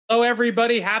Hello,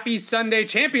 everybody. Happy Sunday,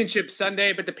 Championship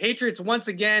Sunday. But the Patriots, once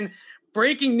again,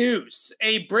 breaking news,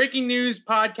 a breaking news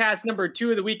podcast number 2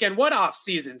 of the weekend. What off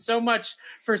season? So much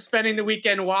for spending the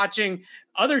weekend watching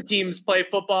other teams play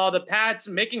football. The Pats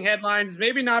making headlines,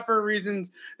 maybe not for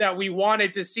reasons that we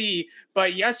wanted to see.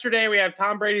 But yesterday we have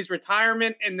Tom Brady's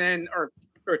retirement or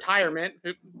retirement.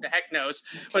 Who the heck knows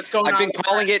what's going on? I've been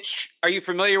calling it. Are you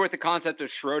familiar with the concept of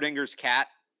Schrodinger's cat?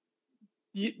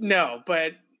 No,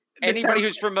 but anybody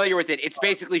who's familiar with it, it's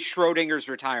basically Schrodinger's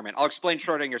retirement. I'll explain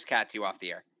Schrodinger's cat to you off the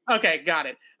air. Okay, got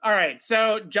it. All right.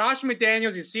 So Josh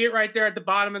McDaniels, you see it right there at the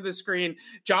bottom of the screen.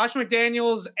 Josh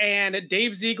McDaniels and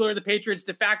Dave Ziegler, the Patriots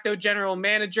de facto general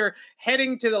manager,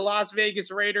 heading to the Las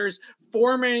Vegas Raiders,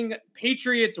 forming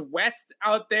Patriots West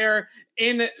out there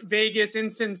in Vegas, in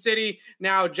Sin City.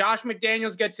 Now, Josh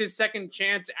McDaniels gets his second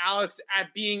chance, Alex,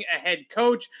 at being a head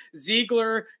coach.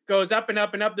 Ziegler goes up and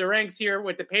up and up the ranks here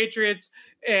with the Patriots,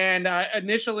 and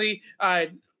initially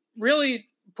really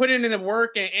put in the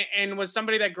work and was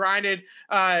somebody that grinded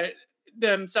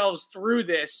themselves through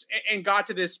this and got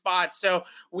to this spot. So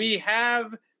we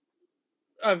have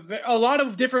a lot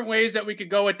of different ways that we could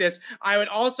go with this. I would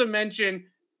also mention,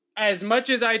 as much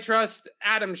as I trust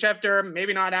Adam Schefter,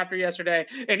 maybe not after yesterday,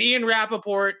 and Ian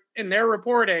Rappaport in their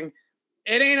reporting,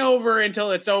 it ain't over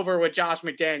until it's over with Josh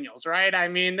McDaniels, right? I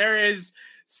mean, there is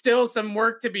still some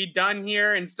work to be done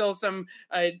here and still some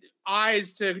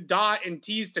I's to dot and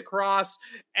T's to cross.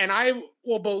 And I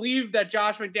will believe that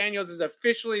Josh McDaniels is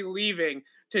officially leaving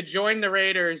to join the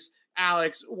Raiders,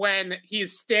 Alex, when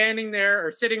he's standing there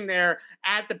or sitting there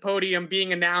at the podium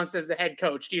being announced as the head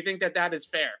coach. Do you think that that is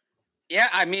fair? Yeah,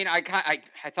 I mean, I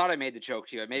thought I made the joke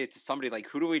to you. I made it to somebody like,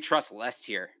 who do we trust less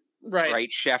here? Right,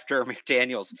 Schefter,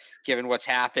 McDaniels, given what's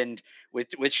happened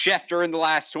with Schefter in the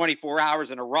last 24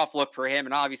 hours and a rough look for him.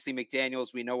 And obviously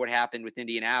McDaniels, we know what happened with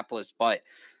Indianapolis. But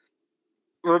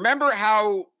remember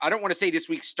how, I don't want to say this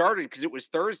week started because it was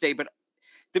Thursday, but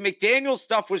the McDaniels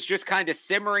stuff was just kind of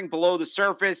simmering below the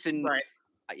surface. And,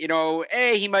 you know,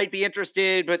 hey, he might be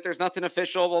interested, but there's nothing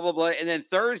official, blah, blah, blah. And then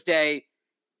Thursday,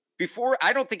 before,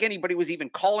 I don't think anybody was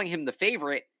even calling him the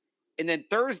favorite. And then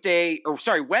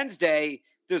Wednesday,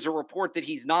 there's a report that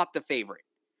he's not the favorite.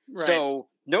 Right. So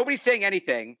nobody's saying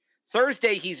anything.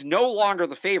 Thursday, he's no longer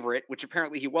the favorite, which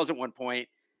apparently he was at one point.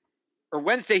 Or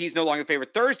Wednesday, he's no longer the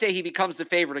favorite. Thursday, he becomes the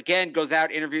favorite again, goes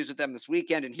out, interviews with them this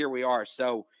weekend, and here we are.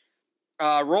 So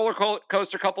roller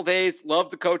coaster couple days.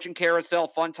 Love the coaching carousel.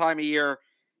 Fun time of year.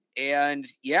 And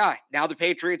yeah, now the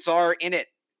Patriots are in it.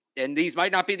 And these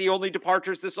might not be the only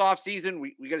departures this offseason.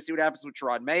 We got to see what happens with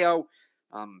Gerard Mayo.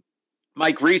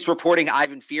 Mike Reese reporting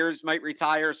Ivan Fears might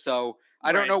retire. So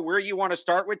I don't know where you want to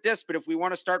start with this, but if we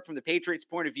want to start from the Patriots'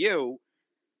 point of view,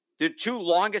 the two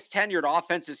longest tenured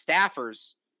offensive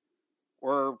staffers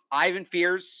were Ivan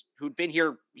Fears, who'd been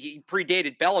here, he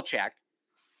predated Belichick,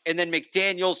 and then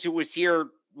McDaniels, who was here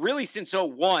really since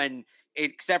 2001,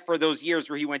 except for those years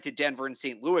where he went to Denver and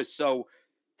St. Louis. So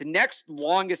the next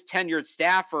longest tenured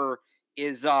staffer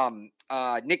is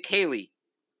Nick Caley,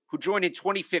 who joined in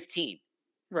 2015.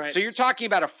 Right. So you're talking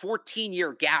about a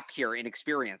 14-year gap here in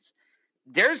experience.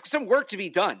 There's some work to be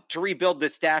done to rebuild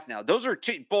this staff now. Those are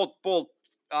both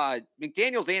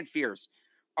McDaniels and Fears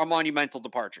are monumental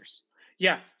departures.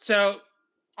 Yeah. So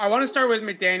I want to start with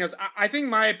McDaniels. I think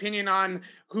my opinion on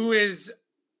who is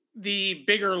the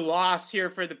bigger loss here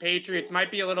for the Patriots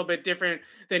might be a little bit different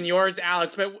than yours,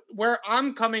 Alex. But where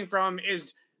I'm coming from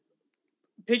is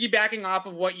piggybacking off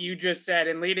of what you just said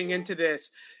and leading into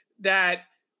this, that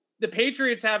the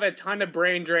Patriots have a ton of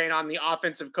brain drain on the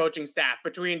offensive coaching staff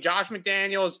between Josh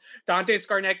McDaniels, Dante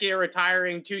Scarnecchia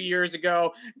retiring 2 years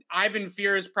ago, Ivan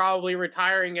Fears probably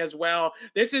retiring as well.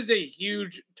 This is a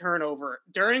huge turnover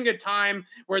during a time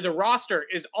where the roster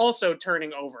is also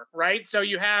turning over, right? So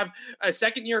you have a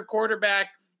second-year quarterback.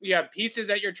 You have pieces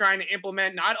that you're trying to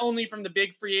implement, not only from the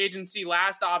big free agency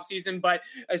last offseason, but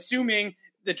assuming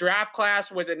the draft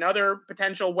class with another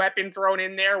potential weapon thrown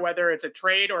in there, whether it's a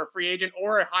trade or a free agent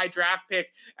or a high draft pick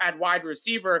at wide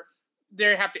receiver.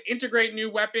 They have to integrate new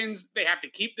weapons. They have to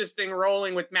keep this thing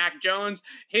rolling with Mac Jones.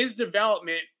 His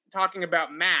development, talking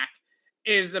about Mac,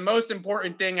 is the most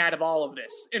important thing out of all of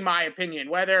this, in my opinion.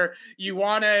 Whether you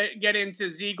want to get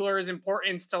into Ziegler's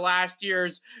importance to last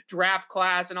year's draft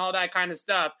class and all that kind of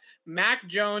stuff, Mac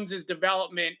Jones's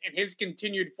development and his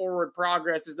continued forward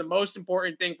progress is the most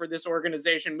important thing for this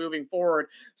organization moving forward.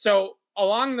 So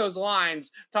along those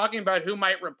lines, talking about who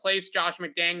might replace Josh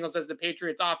McDaniels as the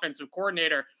Patriots offensive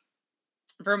coordinator,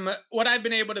 from what I've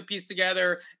been able to piece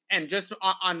together and just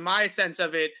on my sense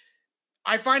of it,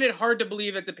 I find it hard to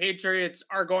believe that the Patriots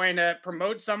are going to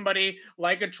promote somebody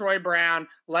like a Troy Brown,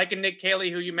 like a Nick Caley,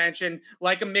 who you mentioned,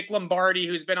 like a Mick Lombardi,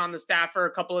 who's been on the staff for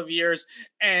a couple of years,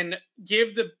 and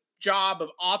give the job of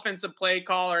offensive play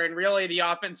caller and really the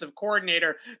offensive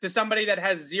coordinator to somebody that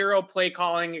has zero play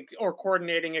calling or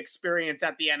coordinating experience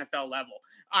at the NFL level.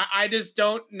 I just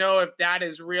don't know if that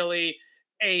is really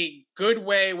a good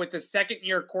way with the second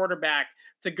year quarterback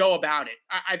to go about it.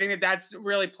 I think that that's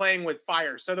really playing with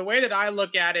fire. So the way that I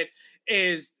look at it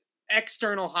is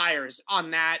external hires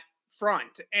on that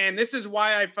front. And this is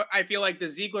why I feel like the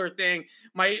Ziegler thing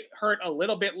might hurt a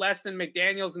little bit less than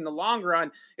McDaniels in the long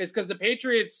run, is because the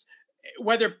Patriots,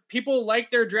 whether people like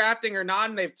their drafting or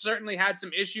not, and they've certainly had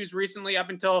some issues recently up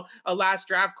until a last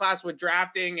draft class with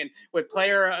drafting and with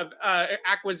player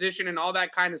acquisition and all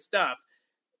that kind of stuff.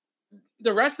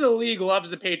 The rest of the league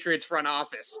loves the Patriots front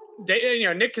office.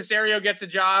 Nick Caserio gets a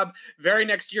job. Very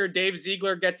next year, Dave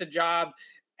Ziegler gets a job.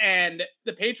 And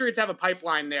the Patriots have a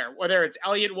pipeline there, whether it's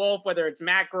Elliott Wolf, whether it's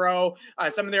Matt Groh,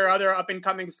 some of their other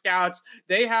up-and-coming scouts.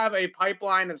 They have a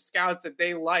pipeline of scouts that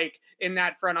they like in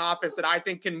that front office that I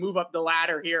think can move up the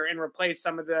ladder here and replace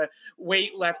some of the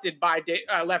weight left by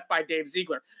Dave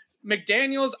Ziegler.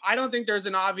 McDaniels, I don't think there's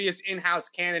an obvious in-house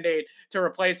candidate to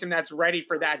replace him that's ready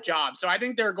for that job. So I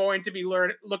think they're going to be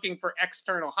looking for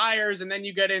external hires. And then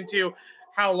you get into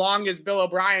how long is Bill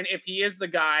O'Brien, if he is the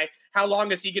guy, how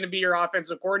long is he going to be your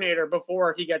offensive coordinator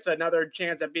before he gets another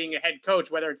chance at being a head coach,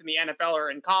 whether it's in the NFL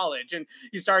or in college? And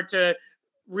you start to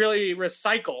really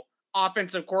recycle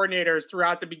offensive coordinators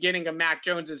throughout the beginning of Mac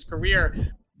Jones's career.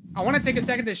 I want to take a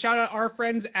second to shout out our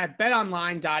friends at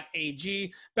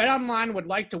betonline.ag. BetOnline would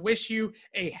like to wish you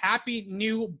a happy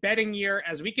new betting year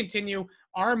as we continue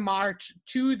our march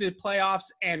to the playoffs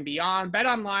and beyond.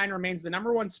 BetOnline remains the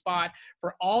number one spot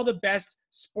for all the best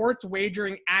sports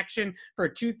wagering action for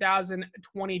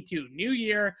 2022. New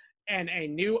year and a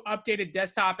new updated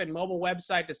desktop and mobile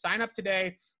website to sign up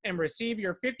today and receive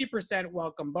your 50%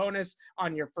 welcome bonus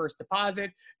on your first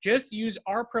deposit. Just use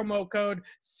our promo code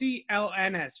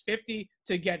CLNS50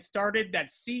 to get started.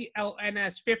 That's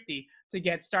CLNS50 to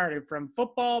get started. From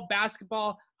football,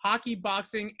 basketball, hockey,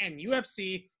 boxing, and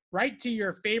UFC, right to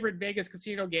your favorite Vegas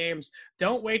casino games.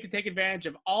 Don't wait to take advantage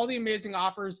of all the amazing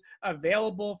offers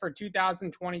available for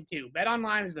 2022.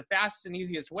 BetOnline is the fastest and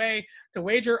easiest way to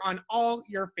wager on all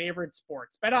your favorite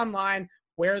sports. BetOnline,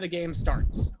 where the game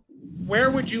starts. Where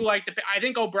would you like to pick? I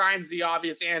think O'Brien's the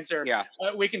obvious answer. Yeah.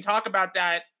 We can talk about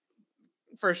that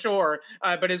for sure.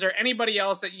 But is there anybody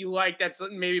else that you like that's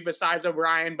maybe besides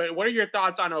O'Brien? But what are your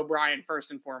thoughts on O'Brien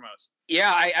first and foremost?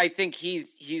 Yeah, I think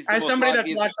he's as somebody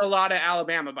that's watched a lot of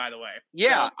Alabama, by the way.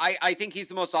 Yeah, so. I think he's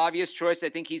the most obvious choice. I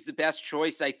think he's the best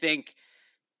choice. I think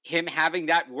him having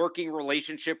that working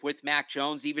relationship with Mac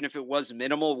Jones, even if it was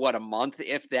minimal, a month,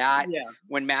 if that,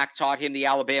 when Mac taught him the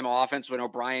Alabama offense, when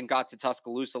O'Brien got to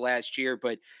Tuscaloosa last year.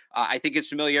 But I think his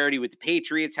familiarity with the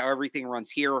Patriots, how everything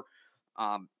runs here.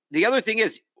 The other thing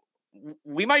is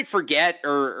we might forget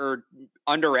or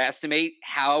underestimate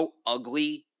how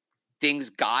ugly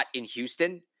things got in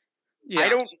Houston. Yeah. I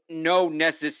don't know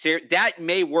necessarily that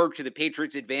may work to the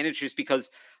Patriots' advantage just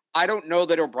because I don't know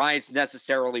that O'Brien's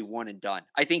necessarily one and done.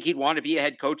 I think he'd want to be a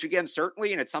head coach again,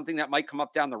 certainly, and it's something that might come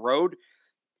up down the road,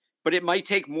 but it might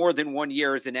take more than 1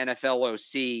 year as an NFL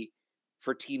OC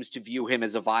for teams to view him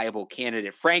as a viable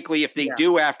candidate. Frankly, if they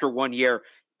do after 1 year,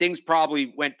 things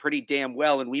probably went pretty damn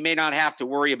well, and we may not have to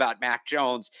worry about Mac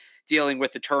Jones dealing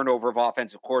with the turnover of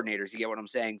offensive coordinators. You get what I'm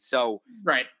saying? So,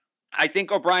 right. I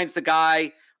think O'Brien's the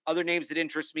guy. Other names that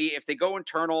interest me, if they go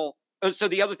internal. So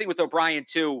the other thing with O'Brien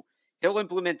too, he'll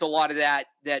implement a lot of that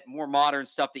more modern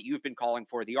stuff that you've been calling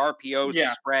for, the RPOs,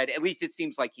 the spread. At least it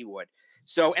seems like he would.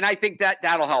 So, and I think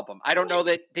that'll help him. I don't know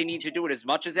that they need to do it as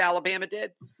much as Alabama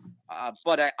did,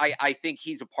 but I think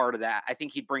he's a part of that. I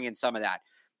think he'd bring in some of that.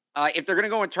 If they're going to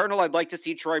go internal, I'd like to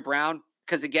see Troy Brown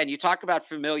because, again, you talk about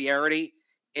familiarity,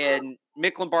 and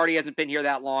Mick Lombardi hasn't been here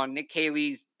that long. Nick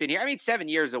Caley's been here. 7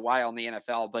 years is a while in the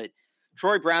NFL, but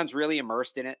Troy Brown's really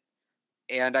immersed in it.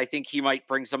 And I think he might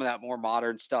bring some of that more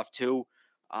modern stuff too.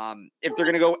 If they're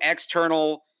going to go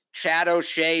external, Chad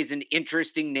O'Shea is an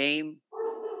interesting name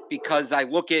because I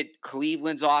look at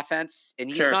Cleveland's offense, and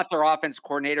he's not their offense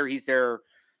coordinator. He's their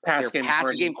passing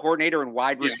game coordinator and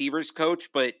wide receivers coach.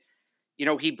 But,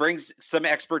 he brings some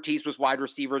expertise with wide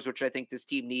receivers, which I think this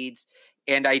team needs.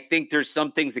 And I think there's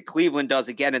some things that Cleveland does,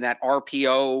 again, in that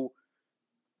RPO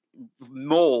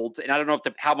mold, and I don't know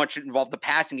how much involved the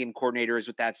passing game coordinator is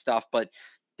with that stuff, but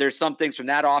there's some things from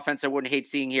that offense I wouldn't hate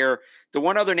seeing here. The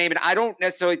one other name, and I don't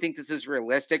necessarily think this is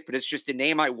realistic, but it's just a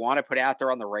name I want to put out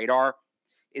there on the radar,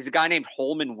 is a guy named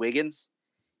Holman Wiggins.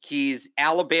 He's been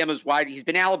Alabama's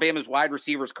wide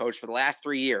receivers coach for the last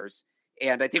 3 years.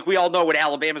 And I think we all know what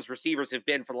Alabama's receivers have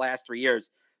been for the last 3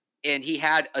 years. And he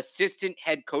had assistant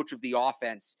head coach of the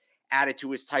offense added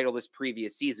to his title this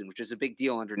previous season, which is a big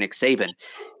deal under Nick Saban.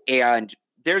 And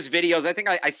there's videos, I think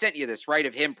I sent you this, right,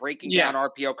 of him breaking down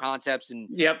RPO concepts. And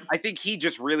I think he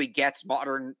just really gets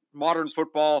modern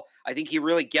football. I think he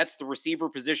really gets the receiver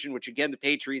position, which, again, the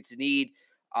Patriots need.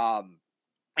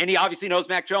 And he obviously knows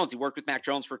Mac Jones. He worked with Mac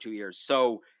Jones for 2 years.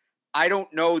 So I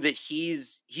don't know that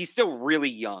he's still really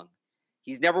young.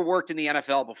 He's never worked in the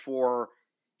NFL before.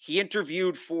 He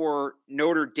interviewed for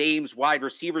Notre Dame's wide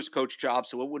receivers coach job,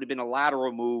 so it would have been a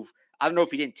lateral move. I don't know if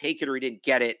he didn't take it or he didn't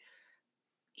get it.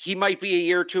 He might be a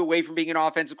year or two away from being an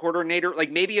offensive coordinator.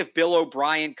 Like, maybe if Bill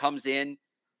O'Brien comes in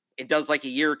and does like a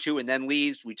year or two and then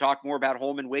leaves, we talk more about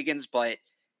Holman Wiggins, but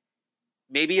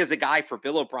maybe as a guy for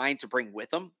Bill O'Brien to bring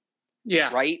with him.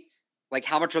 Yeah. Right? Like,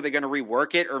 how much are they going to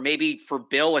rework it? Or maybe for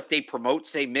Bill, if they promote,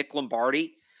 say, Mick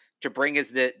Lombardi to bring as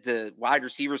the wide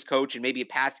receivers coach and maybe a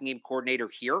passing game coordinator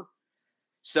here.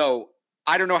 So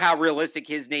I don't know how realistic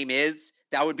his name is.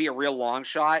 That would be a real long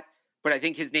shot. But I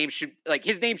think his name should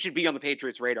be on the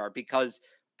Patriots' radar, because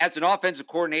as an offensive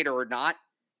coordinator or not,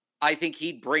 I think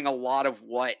he'd bring a lot of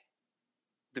what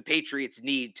the Patriots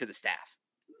need to the staff.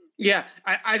 Yeah,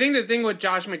 I think the thing with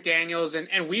Josh McDaniels,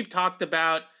 and we've talked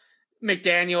about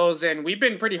McDaniels, and we've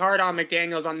been pretty hard on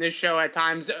McDaniels on this show at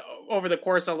times over the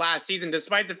course of last season,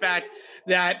 despite the fact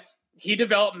that he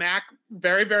developed Mac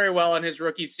very, very well in his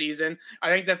rookie season. I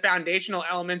think the foundational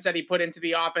elements that he put into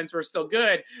the offense were still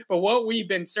good. But what we've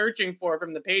been searching for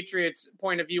from the Patriots'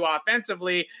 point of view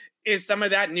offensively is some of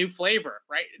that new flavor,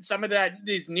 right? Some of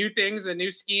these new things, the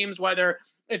new schemes, whether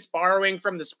it's borrowing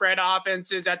from the spread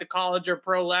offenses at the college or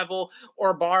pro level,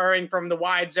 or borrowing from the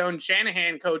wide zone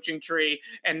Shanahan coaching tree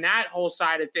and that whole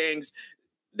side of things.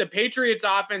 The Patriots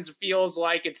offense feels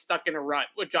like it's stuck in a rut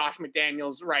with Josh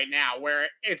McDaniels right now, where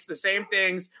it's the same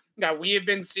things that we have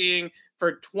been seeing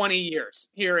for 20 years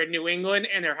here in New England,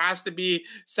 and there has to be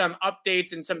some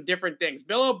updates and some different things.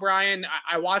 Bill O'Brien,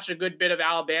 I watched a good bit of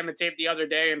Alabama tape the other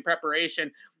day in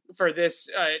preparation for this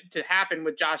to happen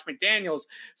with Josh McDaniels.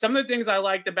 Some of the things I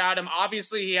liked about him,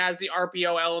 obviously he has the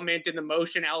RPO element and the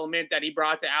motion element that he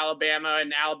brought to Alabama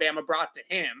and Alabama brought to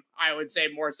him, I would say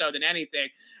more so than anything.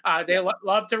 They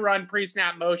love to run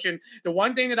pre-snap motion. The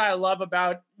one thing that I love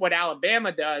about what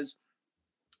Alabama does,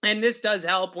 and this does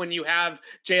help when you have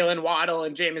Jalen Waddle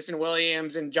and Jameson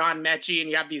Williams and John Mechie and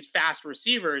you have these fast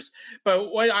receivers.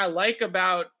 But what I like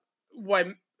about what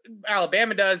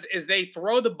Alabama does is they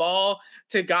throw the ball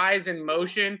to guys in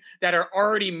motion that are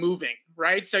already moving,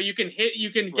 right? So you can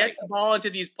get the ball into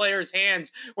these players'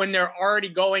 hands when they're already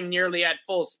going nearly at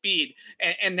full speed.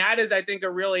 And that is, I think,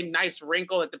 a really nice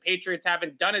wrinkle that the Patriots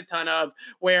haven't done a ton of,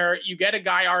 where you get a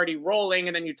guy already rolling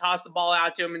and then you toss the ball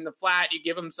out to him in the flat, you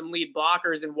give him some lead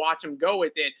blockers and watch him go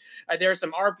with it. There are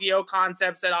some RPO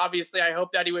concepts that obviously I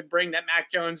hope that he would bring that Mac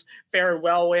Jones fared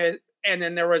well with. And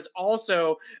then there was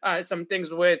also some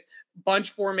things with bunch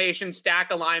formation,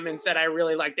 stack alignments that I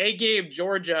really like. They gave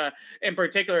Georgia in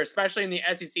particular, especially in the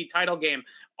SEC title game,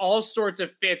 all sorts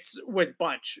of fits with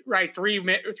bunch, right? Three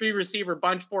receiver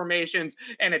bunch formations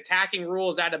and attacking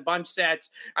rules out of bunch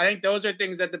sets. I think those are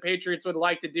things that the Patriots would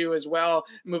like to do as well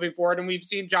moving forward. And we've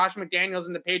seen Josh McDaniels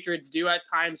and the Patriots do at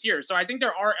times here. So I think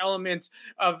there are elements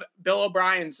of Bill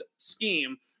O'Brien's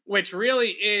scheme, which really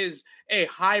is a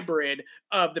hybrid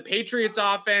of the Patriots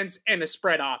offense and a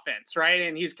spread offense, right?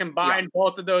 And he's combined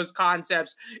both of those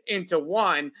concepts into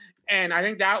one. And I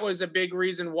think that was a big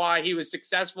reason why he was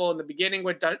successful in the beginning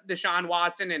with Deshaun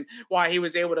Watson, and why he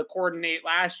was able to coordinate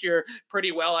last year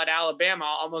pretty well at Alabama,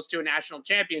 almost to a national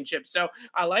championship. So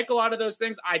I like a lot of those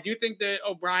things. I do think the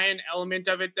O'Brien element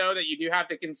of it, though, that you do have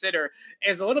to consider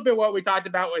is a little bit what we talked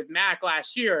about with Mac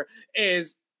last year,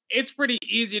 is it's pretty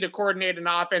easy to coordinate an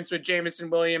offense with Jameson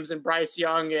Williams and Bryce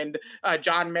Young and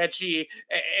John Mechie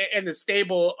and the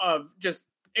stable of just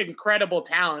incredible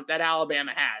talent that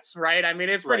Alabama has, right? I mean,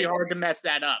 it's pretty hard to mess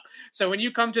that up. So when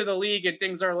you come to the league and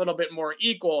things are a little bit more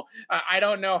equal, I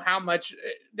don't know how much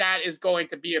that is going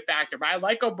to be a factor. But I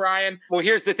like O'Brien. Well,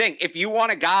 here's the thing. If you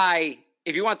want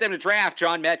them to draft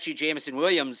John Mechie, Jameson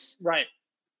Williams, right?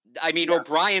 I mean,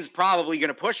 O'Brien's probably going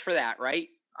to push for that, right?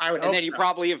 I would hope. And then you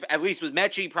probably have, at least with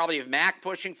Mechie, probably have Mac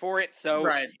pushing for it. So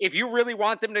if you really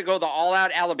want them to go the all-out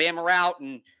Alabama route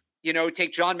and,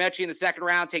 take John Mechie in the second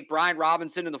round, take Brian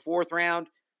Robinson in the fourth round,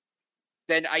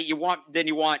 then you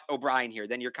want O'Brien here.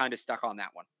 Then you're kind of stuck on that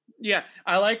one. Yeah,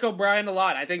 I like O'Brien a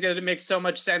lot. I think that it makes so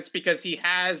much sense because he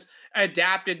has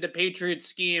adapted the Patriots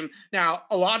scheme. Now,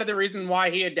 a lot of the reason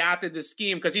why he adapted the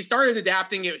scheme, because he started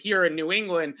adapting it here in New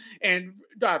England and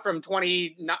from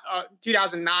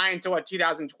 2009 to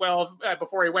 2012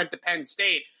 before he went to Penn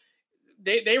State.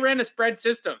 They ran a spread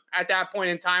system at that point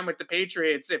in time with the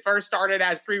Patriots. It first started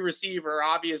as 3 receiver,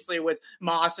 obviously with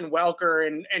Moss and Welker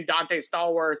and Dante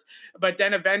Stallworth, but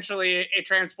then eventually it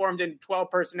transformed into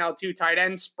 12 personnel, 2 tight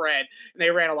end spread. And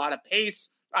they ran a lot of pace.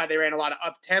 They ran a lot of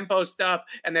up-tempo stuff,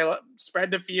 and they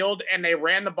spread the field, and they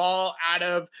ran the ball out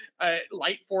of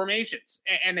light formations.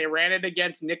 And they ran it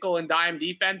against nickel and dime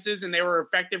defenses, and they were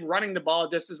effective running the ball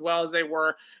just as well as they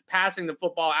were passing the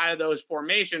football out of those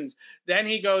formations. Then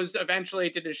he goes eventually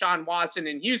to Deshaun Watson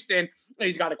in Houston.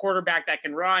 He's got a quarterback that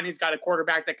can run. He's got a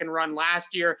quarterback that can run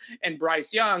last year, and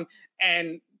Bryce Young.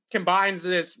 And combines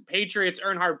this Patriots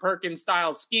Earnhardt Perkins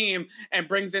style scheme and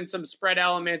brings in some spread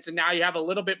elements. And now you have a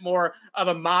little bit more of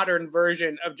a modern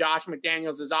version of Josh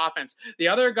McDaniels' offense. The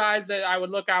other guys that I would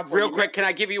look out for. Real quick, can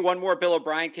I give you one more Bill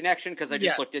O'Brien connection? Because I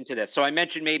just looked into this. So I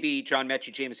mentioned maybe John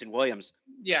Mechie, Jameson Williams.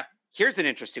 Yeah. Here's an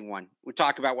interesting one. We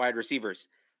talk about wide receivers.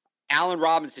 Allen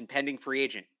Robinson, pending free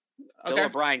agent. Okay. Bill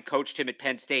O'Brien coached him at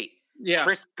Penn State. Yeah.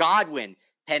 Chris Godwin,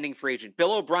 pending free agent.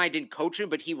 Bill O'Brien didn't coach him,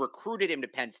 but he recruited him to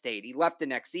Penn State. He left the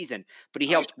next season, but he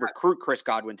helped recruit Chris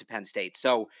Godwin to Penn State.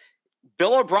 So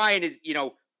Bill O'Brien is,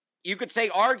 you could say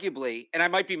arguably, and I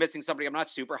might be missing somebody. I'm not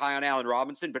super high on Allen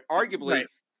Robinson, but arguably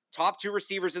top 2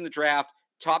 receivers in the draft,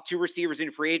 top 2 receivers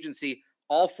in free agency,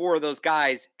 all 4 of those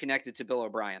guys connected to Bill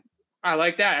O'Brien. I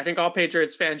like that. I think all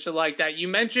Patriots fans should like that. You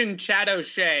mentioned Chad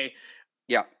O'Shea.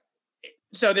 Yeah.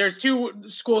 So there's 2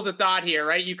 schools of thought here,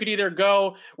 right? You could either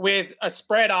go with a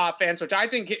spread offense, which I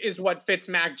think is what fits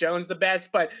Mac Jones the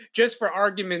best, but just for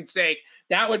argument's sake,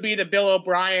 that would be the Bill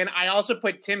O'Brien. I also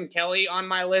put Tim Kelly on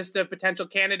my list of potential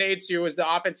candidates, who was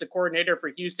the offensive coordinator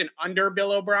for Houston under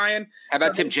Bill O'Brien. How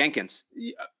about Tim Jenkins?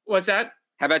 What's that?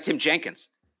 How about Tim Jenkins?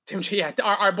 Yeah,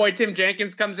 our boy Tim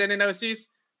Jenkins comes in OCs.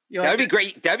 That'd be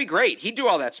great. That'd be great. He'd do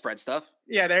all that spread stuff.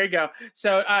 Yeah, there you go.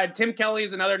 So Tim Kelly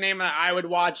is another name that I would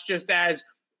watch, just as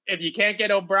if you can't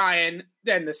get O'Brien,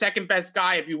 then the second best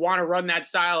guy, if you want to run that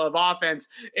style of offense,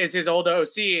 is his old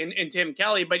OC in Tim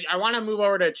Kelly. But I want to move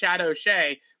over to Chad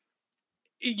O'Shea.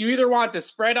 You either want the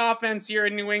spread offense here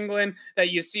in New England that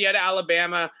you see at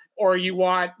Alabama, or you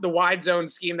want the wide zone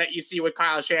scheme that you see with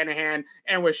Kyle Shanahan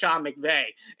and with Sean McVay.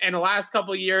 And the last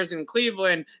couple of years in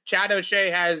Cleveland, Chad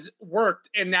O'Shea has worked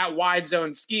in that wide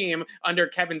zone scheme under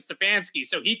Kevin Stefanski.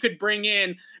 So he could bring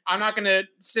in, I'm not going to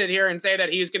sit here and say that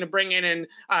he's going to bring in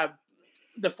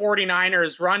the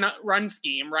 49ers run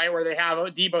scheme, right, where they have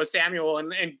Deebo Samuel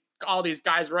and all these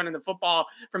guys running the football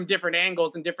from different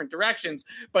angles and different directions,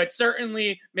 but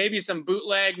certainly maybe some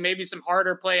bootleg, maybe some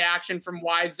harder play action from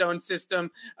wide zone system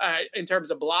in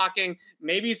terms of blocking,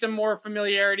 maybe some more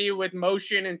familiarity with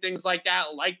motion and things like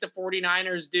that, like the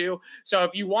 49ers do. So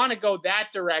if you want to go that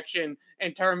direction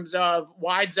in terms of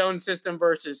wide zone system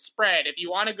versus spread, if you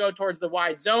want to go towards the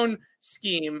wide zone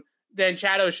scheme, then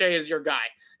Chad O'Shea is your guy.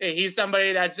 He's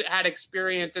somebody that's had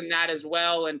experience in that as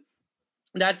well. And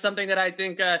that's something that I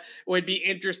think would be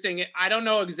interesting. I don't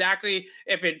know exactly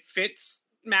if it fits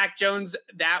Mac Jones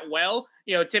that well.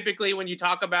 Typically when you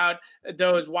talk about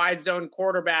those wide zone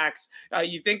quarterbacks,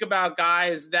 you think about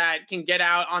guys that can get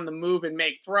out on the move and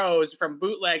make throws from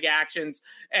bootleg actions.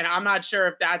 And I'm not sure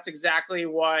if that's exactly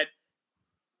what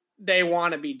they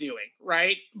want to be doing,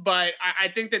 right? But I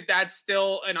think that that's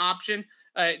still an option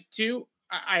too.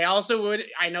 I also would,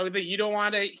 I know that you don't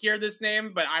want to hear this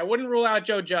name, but I wouldn't rule out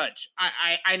Joe Judge.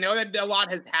 I know that a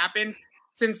lot has happened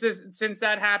since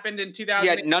that happened in 2000.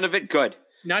 Yeah, none of it good.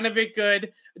 None of it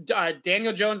good.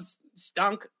 Daniel Jones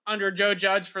stunk under Joe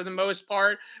Judge for the most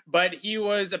part, but he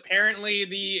was apparently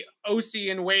the OC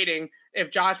in waiting. If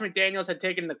Josh McDaniels had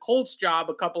taken the Colts job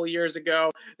a couple of years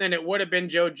ago, then it would have been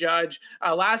Joe Judge.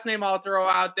 Last name I'll throw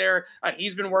out there,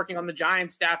 he's been working on the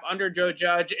Giants staff under Joe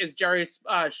Judge, is Jerry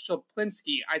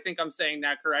Shaplinski. I think I'm saying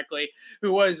that correctly,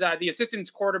 who was the assistant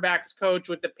quarterbacks coach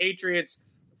with the Patriots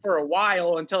for a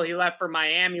while until he left for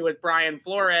Miami with Brian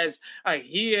Flores.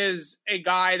 He is a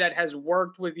guy that has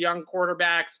worked with young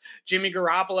quarterbacks. Jimmy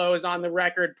Garoppolo is on the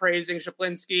record praising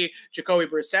Shaplinski. Jacoby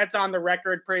Brissett's on the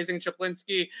record praising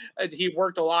Shaplinski. He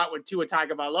worked a lot with Tua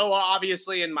Tagovailoa,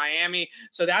 obviously, in Miami.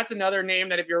 So that's another name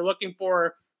that if you're looking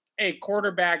for a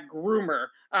quarterback groomer,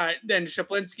 then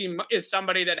Shaplinski is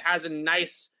somebody that has a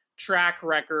nice track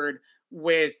record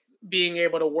with being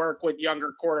able to work with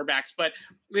younger quarterbacks. But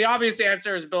the obvious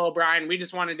answer is Bill O'Brien. We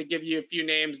just wanted to give you a few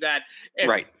names that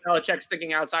if Belichick's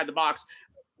thinking outside the box.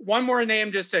 One more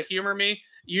name just to humor me.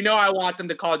 I want them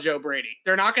to call Joe Brady.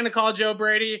 They're not going to call Joe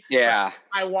Brady. Yeah.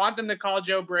 I want them to call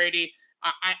Joe Brady.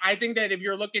 I think that if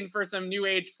you're looking for some new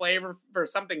age flavor for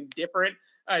something different,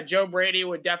 Joe Brady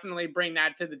would definitely bring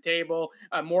that to the table.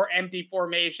 More empty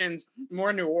formations,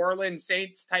 more New Orleans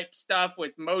Saints type stuff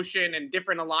with motion and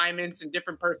different alignments and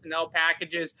different personnel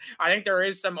packages. I think there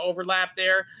is some overlap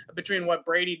there between what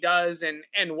Brady does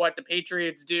and what the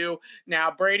Patriots do. Now,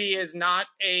 Brady is not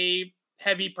a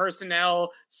heavy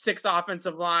personnel, 6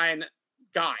 offensive line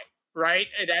guy, right?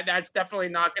 That's definitely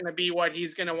not going to be what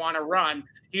he's going to want to run.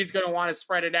 He's going to want to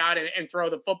spread it out and throw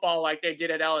the football like they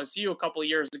did at LSU a couple of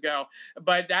years ago.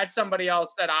 But that's somebody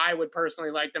else that I would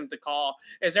personally like them to call.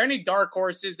 Is there any dark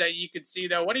horses that you could see,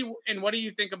 though? What do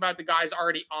you think about the guys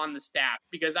already on the staff?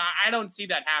 Because I don't see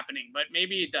that happening, but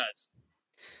maybe it does.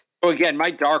 So again, my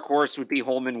dark horse would be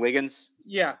Holman Wiggins.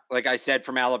 Yeah. Like I said,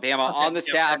 from Alabama. Okay, on the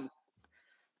staff,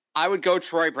 I would go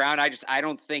Troy Brown. I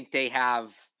don't think they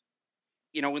have,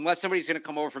 unless somebody's going to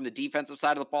come over from the defensive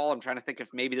side of the ball. I'm trying to think if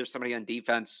maybe there's somebody on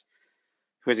defense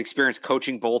who has experience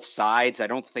coaching both sides. I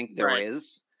don't think there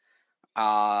is.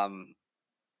 Yeah,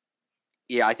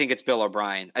 I think it's Bill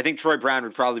O'Brien. I think Troy Brown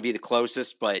would probably be the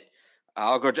closest, but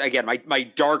I'll go again. My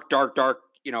dark, out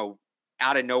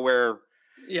of nowhere.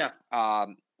 Yeah.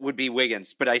 Would be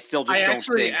Wiggins, but I still just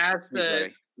don't think. I actually asked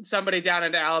somebody down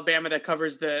in Alabama that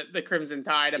covers the Crimson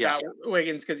Tide about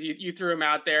Wiggins, because you threw him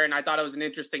out there, and I thought it was an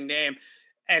interesting name.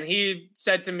 And he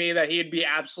said to me that he'd be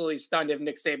absolutely stunned if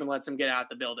Nick Saban lets him get out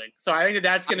the building. So I think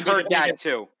that's going to be the biggest,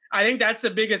 too. I think that's the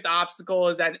biggest obstacle,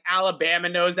 is that Alabama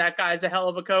knows that guy's a hell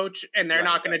of a coach, and they're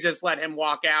not going to just let him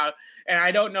walk out. And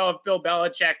I don't know if Bill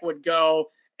Belichick would go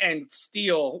and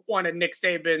steal one of Nick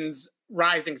Saban's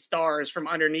rising stars from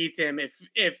underneath him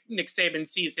if Nick Saban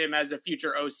sees him as a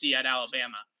future OC at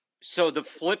Alabama. So the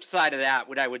flip side of that,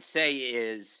 what I would say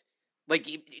is, like,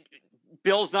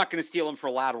 Bill's not going to steal him for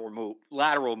a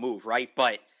lateral move, right?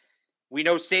 But we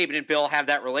know Saban and Bill have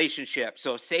that relationship.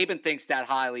 So if Saban thinks that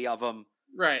highly of him,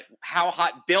 right? How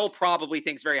high? Bill probably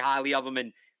thinks very highly of him,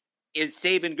 and is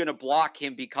Saban going to block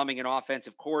him becoming an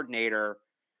offensive coordinator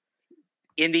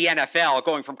in the NFL,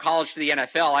 going from college to the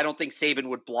NFL? I don't think Saban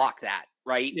would block that,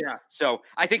 right? Yeah. So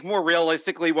I think more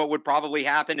realistically, what would probably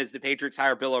happen is the Patriots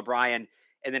hire Bill O'Brien,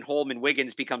 and then Holman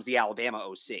Wiggins becomes the Alabama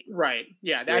OC. Right.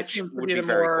 Yeah, that seems to be the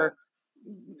more. Cool.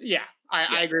 Yeah,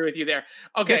 I agree with you there.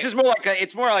 Okay, this is more like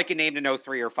it's more like a name to know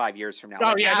 3 or 5 years from now.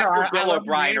 Oh, like after Bill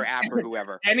O'Brien or after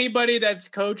whoever. Anybody that's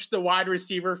coached the wide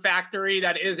receiver factory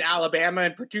that is Alabama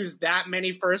and produced that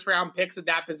many first-round picks at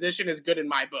that position is good in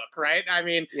my book, right? I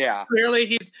mean, yeah. Clearly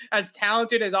he's as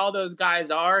talented as all those guys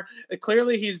are.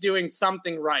 Clearly he's doing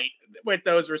something right with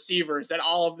those receivers, that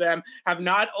all of them have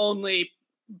not only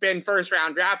been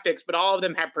first-round draft picks, but all of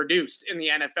them have produced in the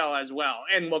NFL as well,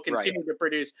 and will continue to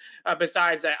produce.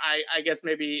 Besides, I guess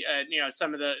maybe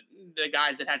some of the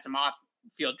guys that had some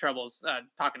off-field troubles,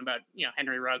 talking about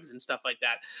Henry Ruggs and stuff like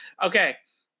that. Okay,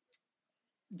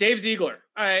 Dave Ziegler.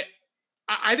 I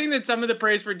think that some of the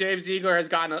praise for Dave Ziegler has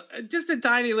gotten just a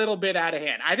tiny little bit out of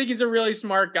hand. I think he's a really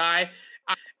smart guy.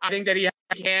 I think that he had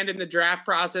a hand in the draft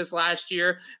process last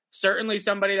year. Certainly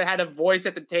somebody that had a voice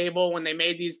at the table when they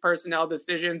made these personnel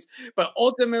decisions. But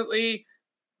ultimately,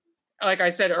 like I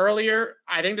said earlier,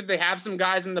 I think that they have some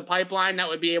guys in the pipeline that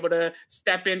would be able to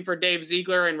step in for Dave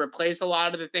Ziegler and replace a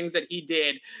lot of the things that he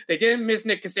did. They didn't miss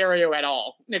Nick Caserio at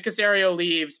all. Nick Caserio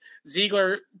leaves.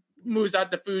 Ziegler moves up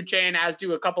the food chain, as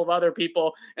do a couple of other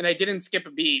people, and they didn't skip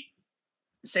a beat.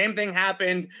 Same thing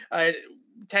happened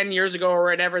 10 years ago or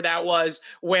whatever that was,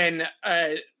 when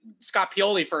Scott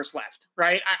Pioli first left,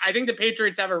 right? I think the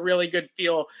Patriots have a really good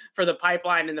feel for the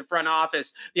pipeline in the front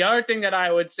office. The other thing that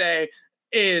I would say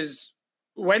is,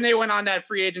 when they went on that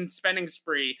free agent spending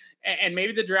spree, and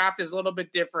maybe the draft is a little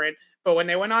bit different, but when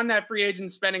they went on that free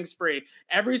agent spending spree,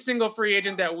 every single free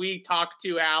agent that we talked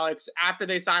to, Alex, after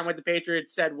they signed with the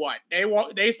Patriots, said what?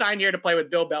 They signed here to play with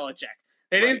Bill Belichick.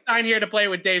 They didn't sign here to play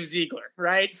with Dave Ziegler,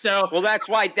 right? So, well, that's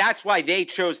why they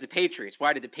chose the Patriots.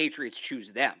 Why did the Patriots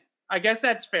choose them? I guess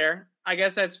that's fair.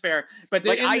 But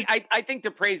I think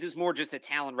the praise is more just a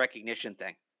talent recognition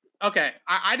thing. Okay,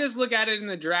 I just look at it in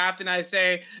the draft and I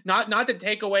say, not to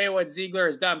take away what Ziegler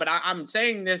has done, but I'm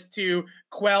saying this to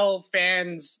quell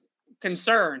fans'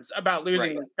 concerns about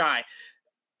losing this guy.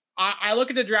 I look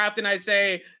at the draft and I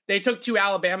say, they took 2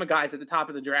 Alabama guys at the top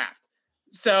of the draft.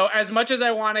 So as much as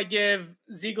I want to give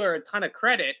Ziegler a ton of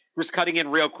credit. Just cutting in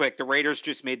real quick, the Raiders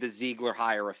just made the Ziegler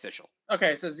hire official.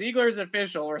 Okay, so Ziegler's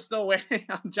official. We're still waiting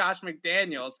on Josh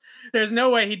McDaniels. There's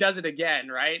no way he does it again,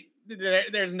 right?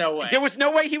 There's no way. There was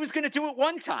no way he was going to do it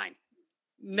one time.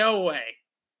 No way.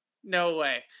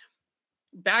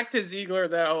 back to Ziegler,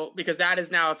 though, because that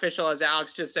is now official, as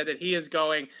Alex just said, that he is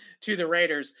going to the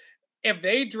Raiders. If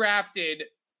they drafted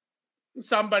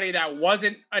somebody that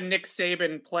wasn't a Nick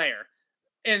Saban player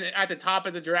and at the top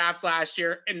of the draft last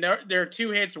year, and their two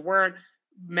hits weren't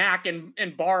Mack and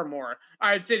Barmore,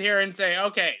 I'd sit here and say,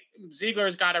 okay,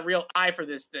 Ziegler's got a real eye for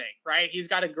this thing, right? He's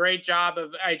got a great job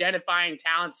of identifying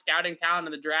talent, scouting talent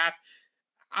in the draft.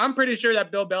 I'm pretty sure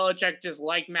that Bill Belichick just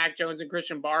liked Mac Jones and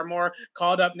Christian Barmore,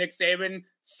 called up Nick Saban,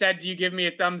 said, do you give me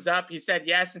a thumbs up? He said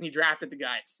yes, and he drafted the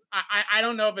guys. I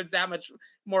don't know if it's that much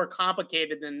more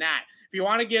complicated than that. If you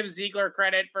want to give Ziegler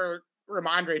credit for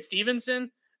Ramondre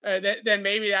Stevenson, then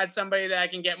maybe that's somebody that I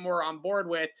can get more on board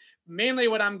with. Mainly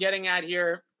what I'm getting at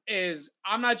here is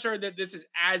I'm not sure that this is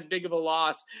as big of a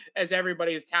loss as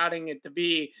everybody is touting it to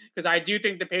be, because I do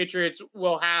think the Patriots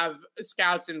will have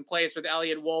scouts in place with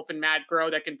Elliott Wolf and Matt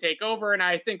Groh that can take over. And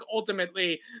I think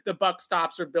ultimately the buck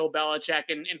stops with Bill Belichick,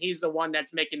 and he's the one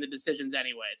that's making the decisions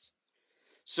anyways.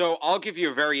 So I'll give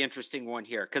you a very interesting one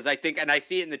here, because I think, and I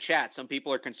see it in the chat, some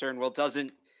people are concerned, well,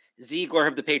 doesn't Ziegler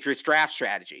have the Patriots draft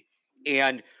strategy?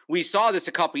 And we saw this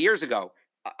a couple years ago.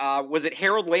 Was it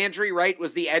Harold Landry, right?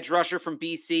 Was the edge rusher from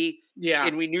BC. Yeah.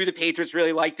 And we knew the Patriots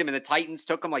really liked him, and the Titans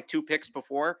took him like 2 picks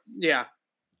before. Yeah.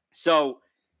 So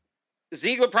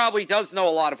Ziegler probably does know a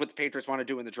lot of what the Patriots want to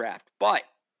do in the draft. But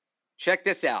check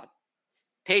this out.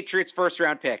 Patriots first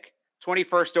round pick,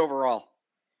 21st overall.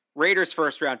 Raiders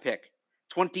first round pick,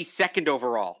 22nd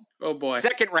overall. Oh boy.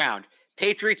 Second round,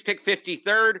 Patriots pick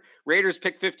 53rd, Raiders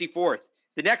pick 54th.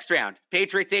 The next round,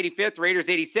 Patriots 85th, Raiders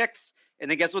 86th. And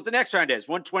then guess what the next round is?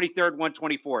 123rd,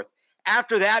 124th.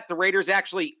 After that, the Raiders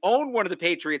actually own one of the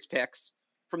Patriots picks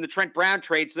from the Trent Brown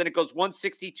trade. So then it goes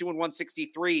 162 and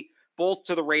 163, both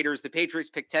to the Raiders. The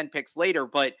Patriots pick 10 picks later.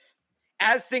 But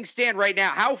as things stand right now,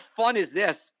 how fun is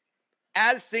this?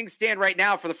 As things stand right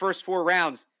now for the first 4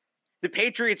 rounds, the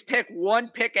Patriots pick 1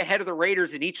 pick ahead of the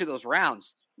Raiders in each of those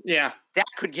rounds. Yeah. That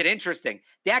could get interesting.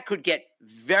 That could get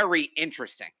very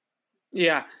interesting.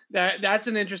 Yeah, that's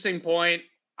an interesting point.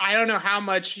 I don't know how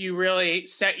much you really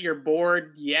set your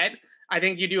board yet. I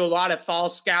think you do a lot of fall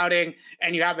scouting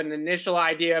and you have an initial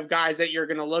idea of guys that you're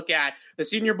going to look at. The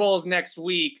Senior Bowl is next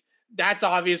week. That's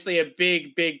obviously a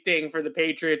big, big thing for the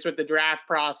Patriots with the draft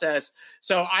process.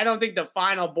 So I don't think the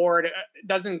final board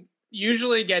doesn't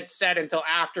usually get set until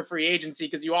after free agency,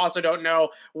 because you also don't know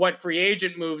what free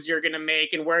agent moves you're going to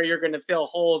make and where you're going to fill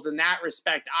holes in that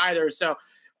respect either. So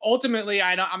ultimately,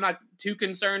 I'm not too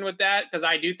concerned with that, because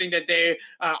I do think that they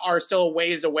are still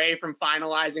ways away from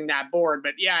finalizing that board.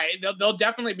 But yeah, they'll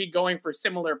definitely be going for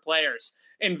similar players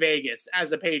in Vegas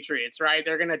as the Patriots, right?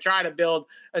 They're going to try to build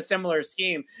a similar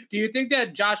scheme. Do you think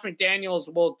that Josh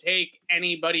McDaniels will take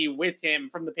anybody with him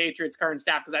from the Patriots' current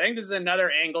staff? Because I think this is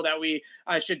another angle that we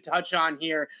should touch on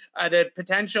here. The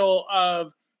potential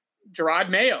of Gerard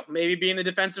Mayo maybe being the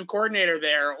defensive coordinator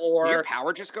there. Or did your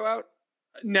power just go out?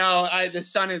 No, the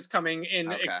sun is coming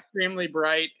in extremely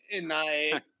bright, and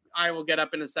I will get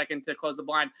up in a second to close the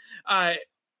blind.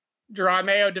 Gerard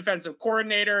Mayo, defensive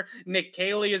coordinator. Nick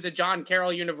Caley is a John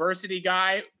Carroll University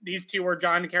guy. These two are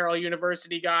John Carroll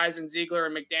University guys, and Ziegler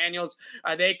and McDaniels.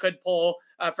 They could pull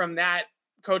from that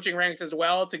coaching ranks as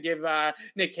well to give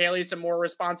Nick Caley some more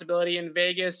responsibility in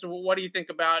Vegas. What do you think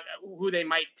about who they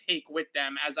might take with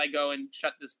them as I go and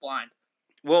shut this blind?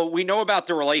 Well, we know about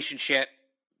the relationship.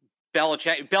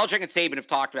 Belichick and Saban have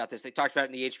talked about this. They talked about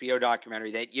it in the HBO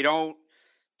documentary, that you don't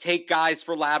take guys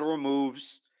for lateral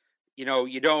moves. You know,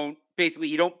 you don't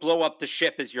blow up the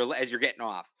ship as you're getting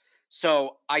off.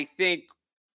 So I think,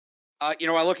 I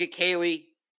look at Caley,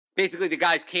 basically the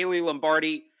guys, Caley,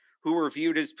 Lombardi, who were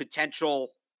viewed as potential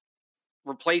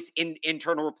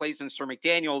internal replacements for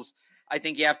McDaniels. I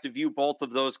think you have to view both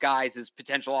of those guys as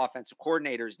potential offensive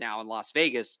coordinators now in Las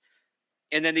Vegas.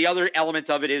 And then the other element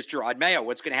of it is Gerard Mayo.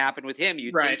 What's going to happen with him?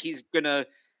 You'd think he's going to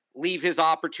leave his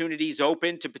opportunities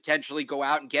open to potentially go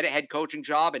out and get a head coaching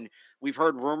job. And we've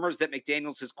heard rumors that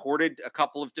McDaniels has courted a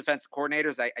couple of defensive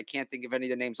coordinators. I can't think of any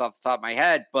of the names off the top of my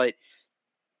head, but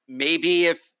maybe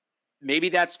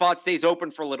that spot stays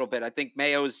open for a little bit. I think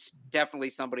Mayo's definitely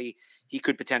somebody he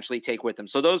could potentially take with him.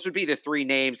 So those would be the 3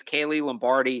 names: Caley,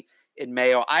 Lombardi, and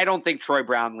Mayo. I don't think Troy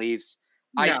Brown leaves.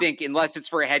 No. I think unless it's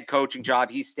for a head coaching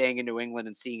job, he's staying in New England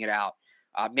and seeing it out.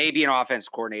 Maybe an offense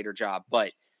coordinator job.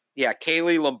 But, yeah,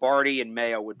 Caley, Lombardi, and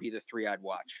Mayo would be the 3 I'd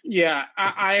watch. Yeah,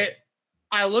 I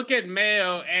look at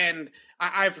Mayo, and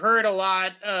I've heard a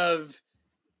lot of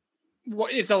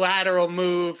it's a lateral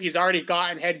move. He's already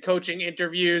gotten head coaching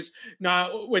interviews,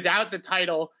 not without the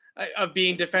title of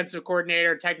being defensive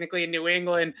coordinator technically in New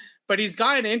England. But he's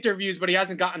gotten interviews, but he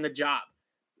hasn't gotten the job.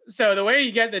 So the way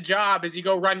you get the job is you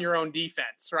go run your own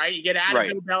defense, right? You get out of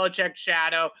Bill Belichick's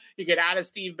shadow, you get out of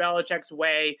Steve Belichick's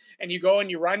way, and you go and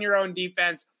you run your own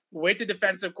defense with the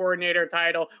defensive coordinator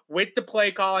title, with the play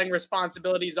calling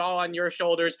responsibilities all on your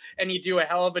shoulders, and you do a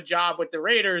hell of a job with the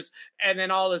Raiders. And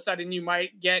then all of a sudden you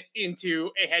might get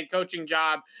into a head coaching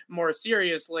job more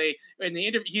seriously. In the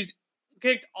interview, he's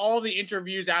kicked all the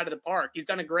interviews out of the park. He's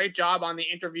done a great job on the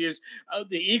interviews.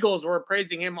 The Eagles were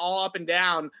praising him all up and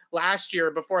down last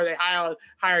year before they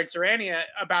hired Sirianni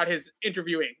about his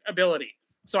interviewing ability.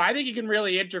 So I think he can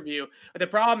really interview. The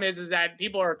problem is that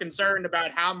people are concerned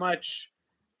about how much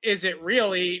is it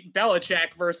really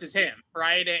Belichick versus him,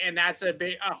 right? And that's a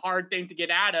hard thing to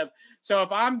get out of. So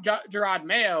if I'm Jerod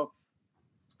Mayo,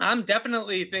 I'm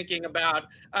definitely thinking about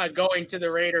going to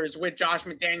the Raiders with Josh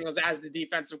McDaniels as the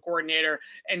defensive coordinator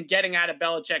and getting out of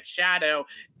Belichick's shadow.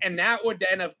 And that would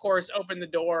then, of course, open the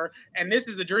door. And this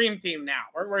is the dream team now.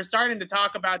 We're starting to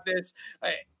talk about this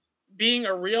being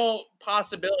a real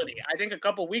possibility. I think a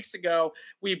couple weeks ago,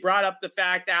 we brought up the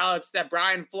fact, Alex, that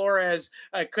Brian Flores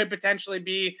could potentially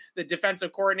be the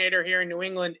defensive coordinator here in New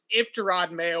England if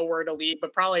Jerod Mayo were to leave,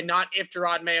 but probably not if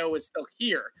Jerod Mayo was still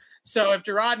here. So if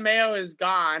Jerod Mayo is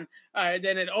gone,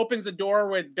 then it opens the door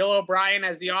with Bill O'Brien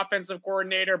as the offensive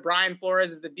coordinator, Brian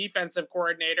Flores as the defensive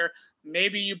coordinator.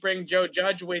 Maybe you bring Joe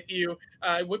Judge with you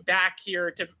back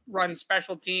here to run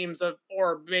special teams,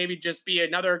 or maybe just be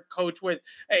another coach with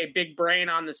a big brain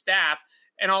on the staff.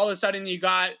 And all of a sudden you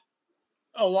got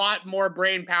a lot more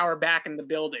brain power back in the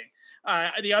building.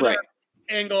 The other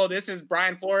angle of this is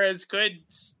Brian Flores could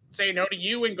say no to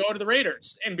you and go to the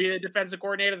Raiders and be the defensive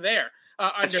coordinator there.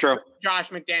 Under Josh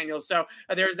McDaniels. So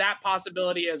there's that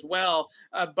possibility as well.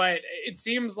 But it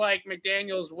seems like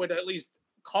McDaniels would at least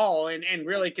call and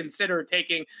really consider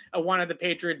taking one of the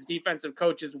Patriots defensive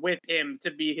coaches with him to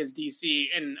be his DC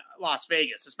in Las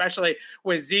Vegas, especially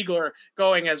with Ziegler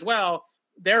going as well.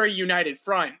 They're a united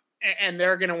front, and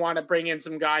they're going to want to bring in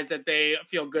some guys that they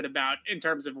feel good about in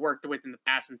terms of worked with in the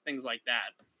past and things like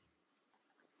that.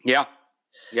 Yeah.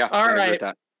 All right.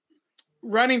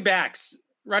 Running backs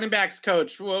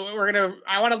coach.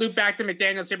 I want to loop back to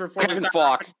McDaniels here before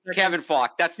Kevin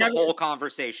Falk. That's the whole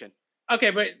conversation. Okay,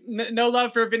 but no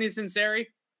love for Vinny Cincinnati?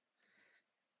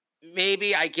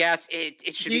 Maybe, I guess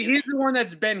it should be. He's the one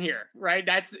that's been here, right?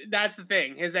 That's the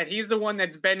thing, is that he's the one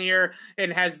that's been here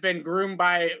and has been groomed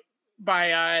by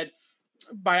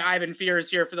Ivan Fears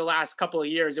here for the last couple of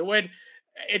years.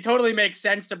 It totally makes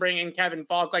sense to bring in Kevin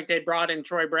Falk like they brought in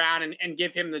Troy Brown and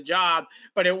give him the job,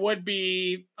 but it would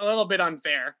be a little bit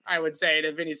unfair, I would say,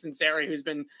 to Vinny Cincinnati, who's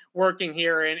been working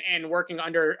here and working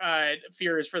under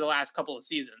Fears for the last couple of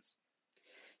seasons.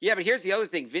 Yeah, but here's the other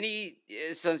thing. Vinny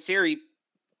Cincinnati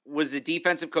was a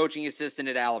defensive coaching assistant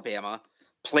at Alabama,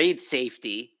 played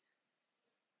safety,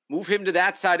 move him to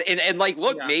that side. And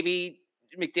maybe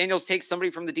McDaniels takes somebody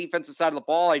from the defensive side of the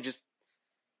ball. It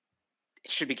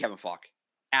should be Kevin Falk.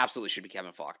 Absolutely should be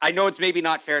Kevin Falk. I know it's maybe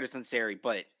not fair to Cincinnati,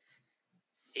 but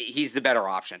he's the better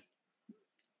option.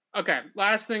 Okay,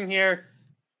 last thing here.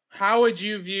 How would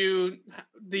you view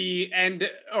the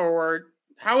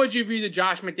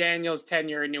Josh McDaniels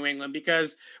tenure in New England?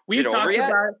 Because we've talked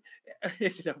about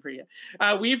is it over yet?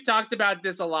 We've talked about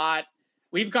this a lot.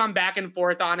 We've gone back and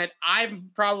forth on it. I've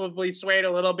probably swayed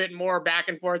a little bit more back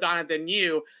and forth on it than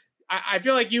you. I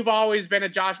feel like you've always been a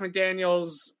Josh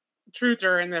McDaniels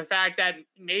truther in the fact that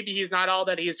maybe he's not all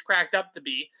that he's cracked up to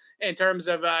be in terms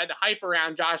of the hype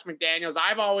around Josh McDaniels.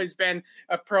 I've always been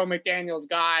a pro McDaniels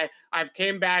guy. I've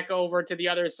came back over to the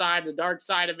other side, the dark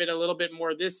side of it a little bit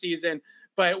more this season.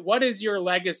 But what is your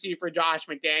legacy for Josh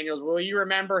McDaniels? Will you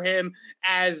remember him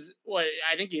as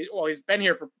he's been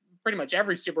here for pretty much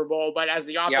every Super Bowl, but as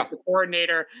the offensive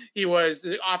coordinator, he was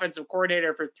the offensive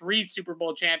coordinator for 3 Super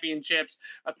Bowl championships,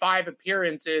 4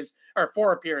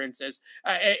 appearances.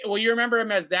 Will you remember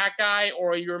him as that guy,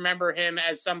 or you remember him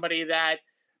as somebody that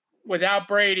without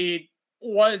Brady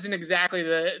wasn't exactly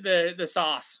the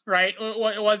sauce, right?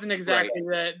 It wasn't exactly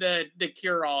the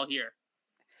cure-all here.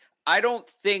 I don't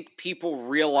think people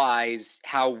realize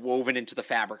how woven into the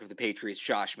fabric of the Patriots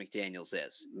Josh McDaniels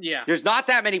is. Yeah. There's not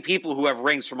that many people who have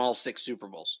rings from all 6 Super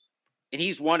Bowls. And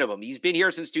he's one of them. He's been here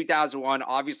since 2001.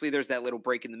 Obviously, there's that little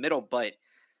break in the middle, but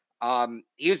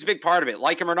he was a big part of it.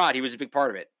 Like him or not, he was a big part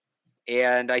of it.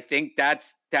 And I think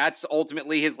that's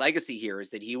ultimately his legacy here, is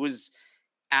that he was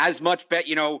as much I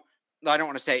don't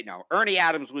want to say it now. Ernie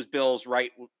Adams was Bill's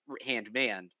right-hand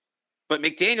man, but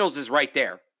McDaniels is right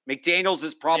there. McDaniels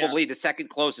is probably the second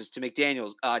closest to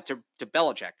McDaniels, to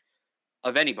Belichick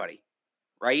of anybody,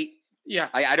 right? Yeah.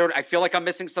 I feel like I'm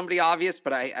missing somebody obvious,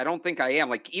 but I don't think I am.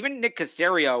 Like, even Nick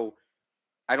Caserio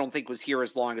I don't think was here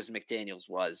as long as McDaniels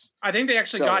was. I think they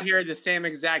actually got here the same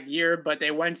exact year, but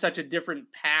they went such a different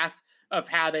path of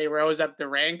how they rose up the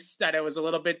ranks that it was a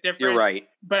little bit different. You're right.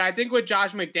 But I think with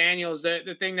Josh McDaniels,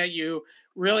 the thing that you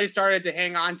really started to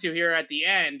hang on to here at the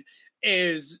end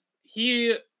is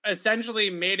he essentially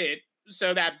made it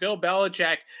so that Bill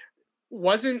Belichick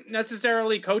wasn't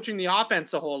necessarily coaching the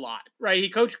offense a whole lot, right? He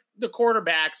coached the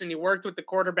quarterbacks and he worked with the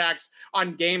quarterbacks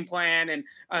on game plan and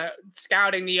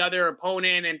scouting the other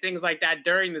opponent and things like that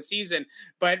during the season.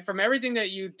 But from everything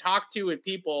that you talk to with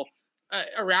people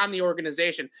around the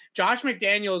organization, Josh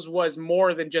McDaniels was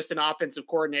more than just an offensive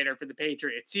coordinator for the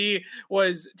Patriots. He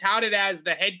was touted as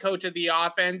the head coach of the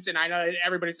offense. And I know that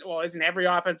everybody said, well, isn't every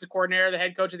offensive coordinator the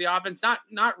head coach of the offense?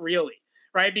 Not really.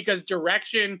 Right? Because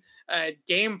direction,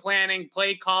 game planning,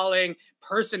 play calling,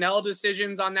 personnel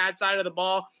decisions on that side of the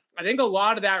ball, I think a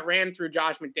lot of that ran through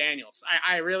Josh McDaniels.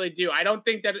 I really do. I don't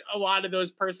think that a lot of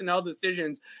those personnel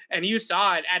decisions, and you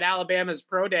saw it at Alabama's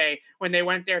pro day when they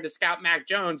went there to scout Mac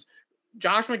Jones,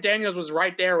 Josh McDaniels was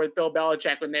right there with Bill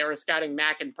Belichick when they were scouting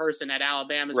Mac in person at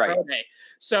Alabama's pro day.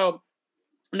 So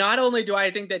not only do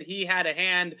I think that he had a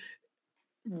hand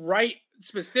right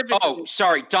specifically. Oh,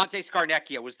 sorry. Dante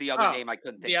Scarnecchia was the other name I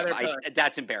couldn't think of.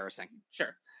 That's embarrassing.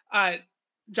 Sure.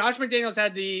 Josh McDaniels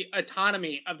had the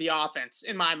autonomy of the offense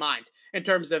in my mind in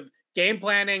terms of game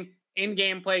planning,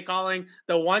 in-game play calling.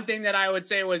 The one thing that I would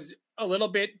say was a little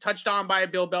bit touched on by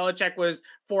Bill Belichick was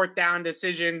fourth down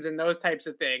decisions and those types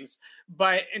of things.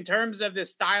 But in terms of the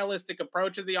stylistic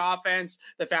approach of the offense,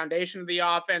 the foundation of the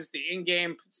offense, the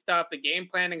in-game stuff, the game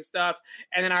planning stuff,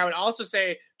 and then I would also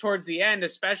say towards the end,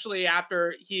 especially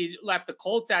after he left the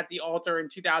Colts at the altar in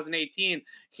 2018,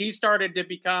 he started to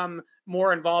become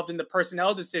more involved in the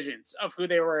personnel decisions of who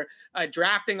they were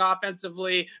drafting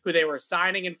offensively, who they were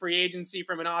signing in free agency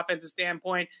from an offensive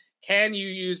standpoint. Can you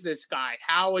use this guy?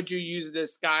 How would you use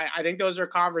this guy? I think those are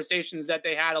conversations that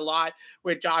they had a lot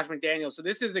with Josh McDaniels. So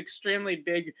this is extremely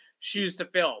big shoes to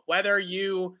fill. Whether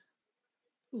you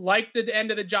like the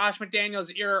end of the Josh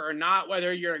McDaniels era or not,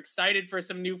 whether you're excited for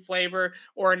some new flavor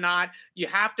or not, you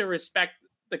have to respect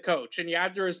the coach and you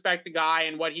have to respect the guy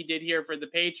and what he did here for the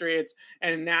Patriots.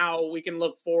 And now we can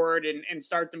look forward and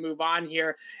start to move on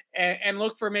here and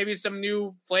look for maybe some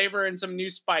new flavor and some new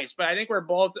spice. But I think we're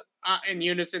both in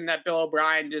unison that Bill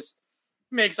O'Brien just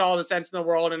makes all the sense in the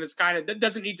world. And it's it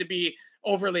doesn't need to be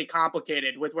overly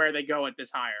complicated with where they go at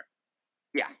this hire.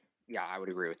 Yeah, I would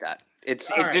agree with that. It's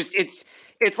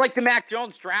like the Mac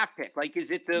Jones draft pick. Like,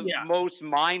 is it the most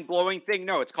mind-blowing thing?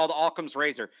 No, it's called Occam's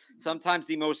razor. Sometimes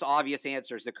the most obvious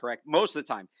answer is the correct. Most of the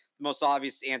time, the most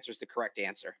obvious answer is the correct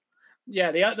answer.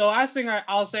 Yeah, the last thing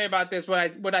I'll say about this,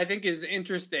 what I think is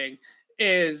interesting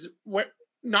is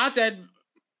not that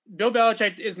Bill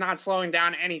Belichick is not slowing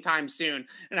down anytime soon.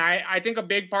 And I think a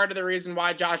big part of the reason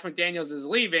why Josh McDaniels is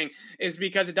leaving is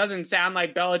because it doesn't sound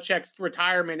like Belichick's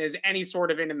retirement is any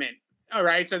sort of imminent. All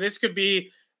right. So this could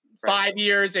be 5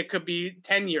 years. It could be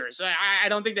 10 years. I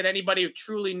don't think that anybody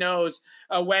truly knows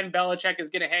when Belichick is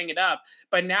going to hang it up.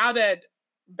 But now that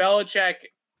Belichick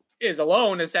is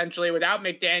alone, essentially, without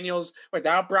McDaniels,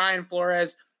 without Brian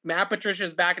Flores, Matt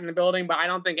Patricia's back in the building, but I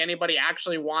don't think anybody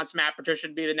actually wants Matt Patricia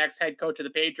to be the next head coach of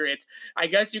the Patriots. I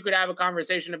guess you could have a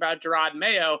conversation about Gerard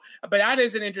Mayo, but that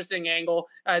is an interesting angle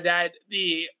that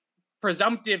the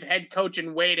presumptive head coach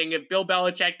in waiting, if Bill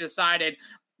Belichick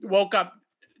woke up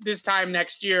this time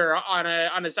next year on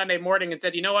a Sunday morning and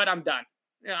said, you know what, I'm done.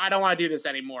 I don't want to do this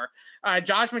anymore.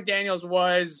 Josh McDaniels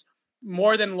was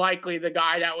more than likely the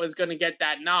guy that was going to get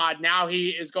that nod. Now he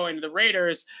is going to the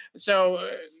Raiders. So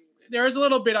there is a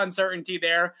little bit uncertainty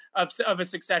there of a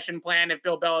succession plan if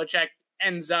Bill Belichick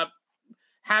ends up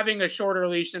having a shorter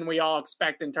leash than we all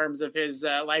expect in terms of his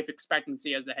life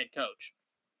expectancy as the head coach.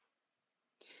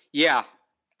 Yeah,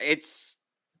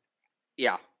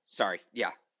 sorry. Yeah.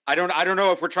 I don't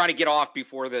know if we're trying to get off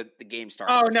before the game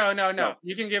starts. Oh, no. So,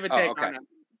 you can give a take on that.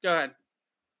 Go ahead.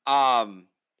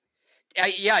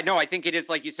 I think it is,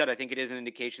 like you said, I think it is an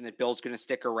indication that Bill's going to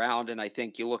stick around. And I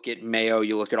think you look at Mayo,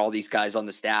 you look at all these guys on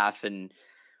the staff and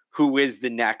who is the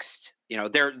next,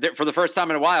 they're for the first time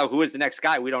in a while, who is the next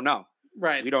guy? We don't know.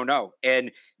 Right. We don't know.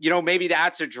 And, maybe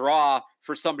that's a draw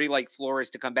for somebody like Flores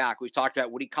to come back. We've talked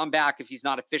about, would he come back if he's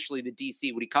not officially the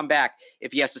DC? Would he come back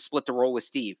if he has to split the role with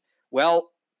Steve?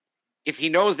 Well, if he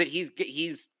knows that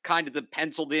he's kind of the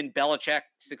penciled in Belichick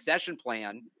succession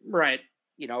plan, right?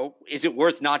 Is it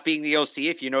worth not being the OC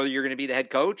if you know that you're going to be the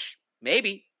head coach?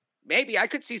 Maybe I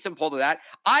could see some pull to that.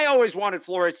 I always wanted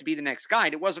Flores to be the next guy,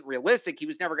 and it wasn't realistic. He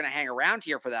was never going to hang around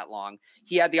here for that long.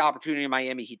 He had the opportunity in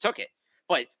Miami. He took it.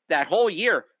 But that whole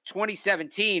year,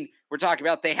 2017, we're talking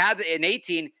about in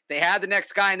 18, they had the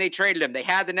next guy and they traded him. They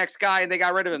had the next guy and they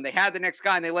got rid of him. They had the next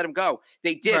guy and they let him go.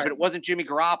 They did, right. But it wasn't Jimmy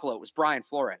Garoppolo. It was Brian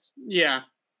Flores. Yeah.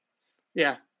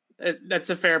 Yeah. That's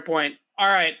a fair point. All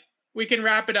right. We can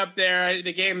wrap it up there.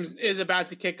 The game is about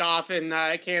to kick off in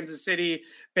Kansas City.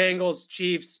 Bengals,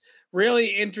 Chiefs. Really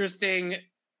interesting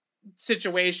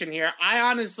situation here.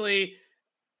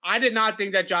 I did not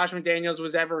think that Josh McDaniels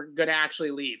was ever going to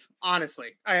actually leave. Honestly,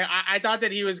 I thought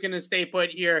that he was going to stay put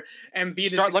here and be.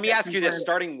 Let me ask you this: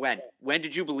 starting when? When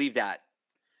did you believe that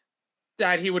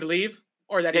he would leave,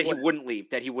 or that he wouldn't leave?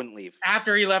 That he wouldn't leave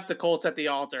after he left the Colts at the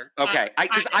altar. Okay,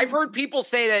 because I've heard people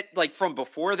say that like from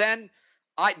before then.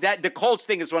 That the Colts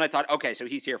thing is when I thought, okay, so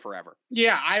he's here forever.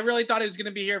 Yeah, I really thought he was going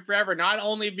to be here forever. Not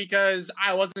only because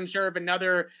I wasn't sure if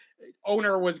another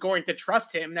owner was going to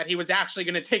trust him, that he was actually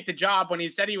going to take the job when he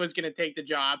said he was going to take the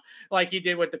job, like he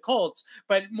did with the Colts,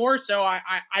 but more so, I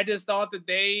just thought that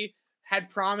they had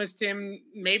promised him,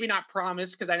 maybe not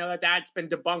promised, because I know that that's been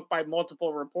debunked by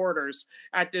multiple reporters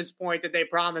at this point, that they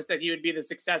promised that he would be the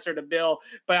successor to Bill.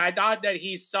 But I thought that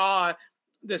he saw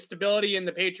the stability in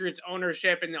the Patriots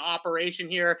ownership and the operation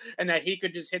here, and that he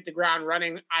could just hit the ground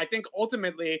running. I think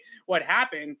ultimately what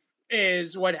happened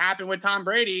with Tom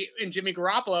Brady and Jimmy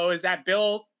Garoppolo is that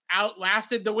Bill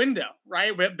outlasted the window,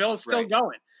 right? But Bill's still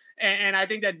going. And I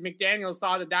think that McDaniels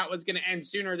thought that was going to end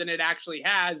sooner than it actually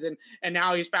has. And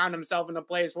now he's found himself in a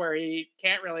place where he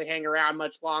can't really hang around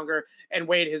much longer and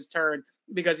wait his turn,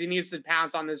 because he needs to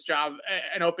pounce on this job,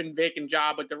 an open vacant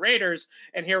job with the Raiders.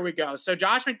 And here we go. So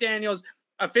Josh McDaniels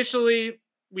officially,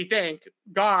 we think,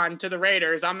 gone to the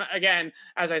Raiders. I'm, again,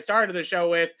 as I started the show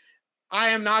with, I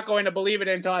am not going to believe it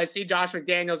until I see Josh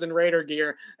McDaniels in Raider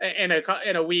gear in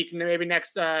a week, maybe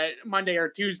next Monday or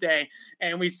Tuesday,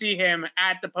 and we see him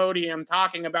at the podium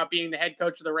talking about being the head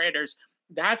coach of the Raiders.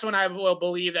 That's when I will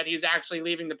believe that he's actually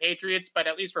leaving the Patriots. But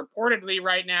at least reportedly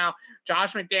right now,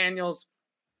 Josh McDaniels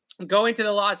going to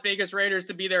the Las Vegas Raiders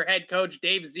to be their head coach.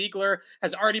 Dave Ziegler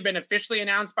has already been officially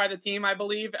announced by the team, I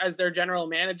believe, as their general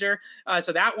manager.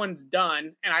 So that one's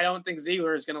done. And I don't think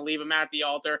Ziegler is going to leave him at the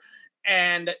altar.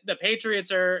 And the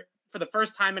Patriots are, for the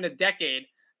first time in a decade,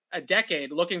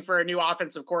 looking for a new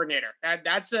offensive coordinator.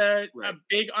 That's a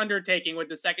big undertaking with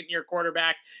the second-year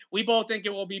quarterback. We both think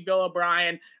it will be Bill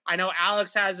O'Brien. I know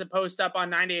Alex has a post up on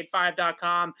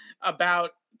 985.com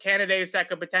about candidates that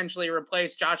could potentially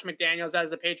replace Josh McDaniels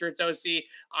as the Patriots OC.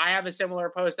 I have a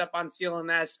similar post up on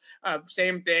CLNS,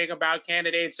 same thing about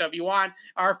candidates. So if you want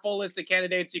our full list of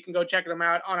candidates, you can go check them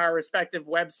out on our respective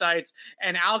websites.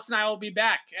 And Alex and I will be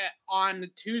back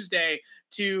on Tuesday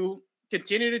to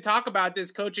continue to talk about this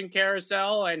coaching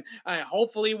carousel, and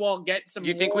hopefully we'll get some.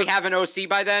 You think we have an OC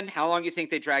by then? How long do you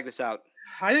think they drag this out?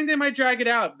 I think they might drag it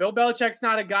out. Bill Belichick's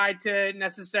not a guy to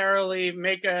necessarily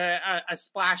make a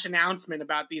splash announcement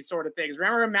about these sort of things.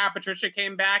 Remember when Matt Patricia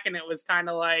came back and it was kind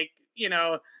of like,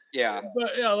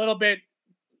 a little bit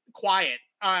quiet.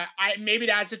 Maybe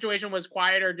that situation was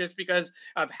quieter just because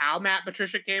of how Matt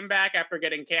Patricia came back after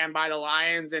getting canned by the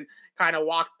Lions and kind of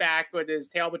walked back with his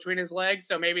tail between his legs.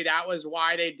 So maybe that was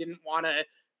why they didn't want to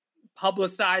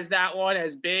publicize that one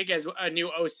as big as a new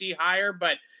OC hire.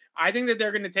 But I think that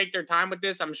they're going to take their time with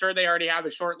this. I'm sure they already have a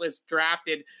short list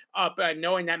drafted up,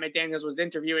 knowing that McDaniels was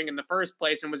interviewing in the first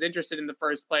place and was interested in the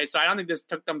first place. So I don't think this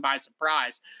took them by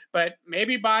surprise. But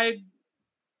maybe I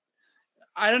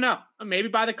don't know. Maybe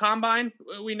by the combine,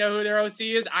 we know who their OC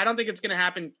is. I don't think it's going to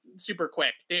happen super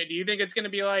quick. Do you think it's going to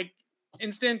be like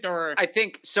instant, or? I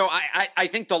think so. I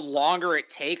think the longer it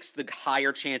takes, the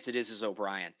higher chance it is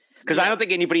O'Brien. Because I don't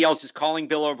think anybody else is calling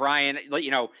Bill O'Brien.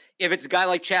 If it's a guy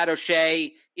like Chad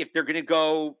O'Shea, if they're going to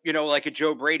go, like a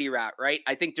Joe Brady route, right?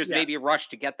 I think there's maybe a rush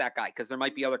to get that guy because there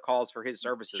might be other calls for his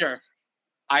services. Sure.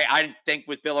 I think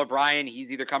with Bill O'Brien,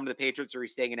 he's either coming to the Patriots or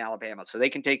he's staying in Alabama. So they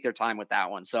can take their time with that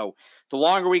one. So the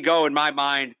longer we go, in my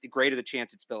mind, the greater the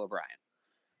chance it's Bill O'Brien.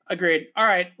 Agreed. All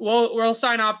right. We'll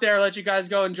sign off there. Let you guys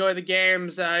go enjoy the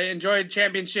games. Enjoy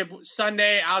Championship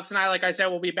Sunday. Alex and I, like I said,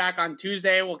 will be back on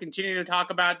Tuesday. We'll continue to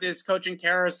talk about this coaching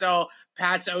carousel,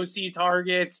 Pat's OC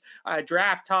targets,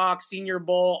 draft talk, Senior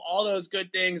Bowl, all those good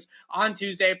things on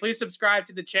Tuesday. Please subscribe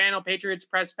to the channel, Patriots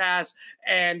Press Pass,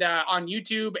 and on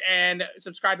YouTube, and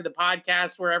subscribe to the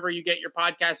podcast wherever you get your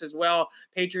podcasts as well.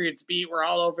 Patriots Beat. We're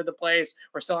all over the place.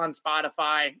 We're still on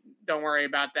Spotify. Don't worry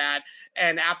about that.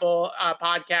 And Apple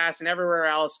Podcasts and everywhere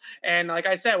else. And like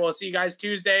I said, we'll see you guys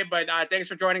Tuesday. But thanks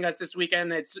for joining us this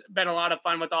weekend. It's been a lot of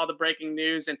fun with all the breaking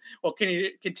news, and we'll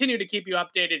continue to keep you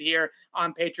updated here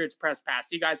on Patriots Press Pass.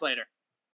 See you guys later.